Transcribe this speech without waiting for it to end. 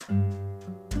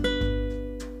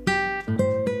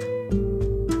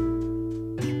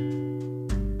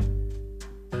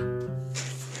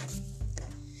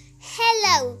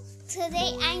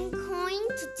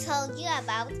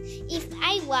about if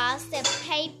I was the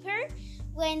paper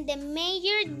when the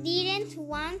mayor didn't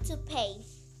want to pay.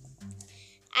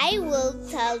 I will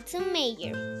tell the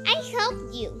mayor, I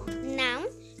helped you. Now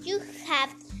you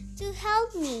have to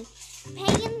help me,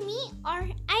 paying me or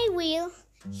I will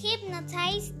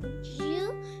hypnotize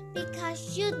you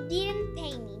because you didn't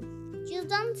pay me. You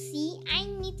don't see I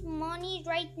need money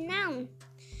right now.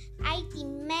 I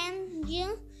demand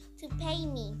you to pay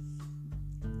me.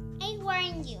 I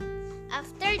warn you.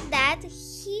 After that,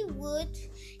 he would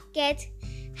get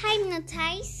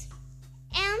hypnotized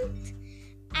and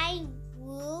I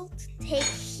would take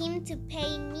him to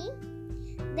pay me.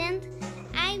 Then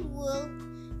I will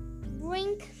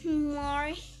bring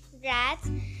more rats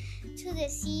to the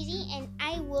city and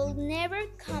I will never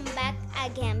come back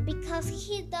again because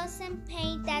he doesn't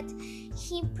pay that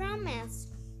he promised.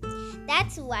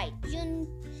 That's why you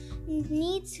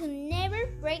need to never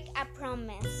break a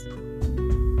promise.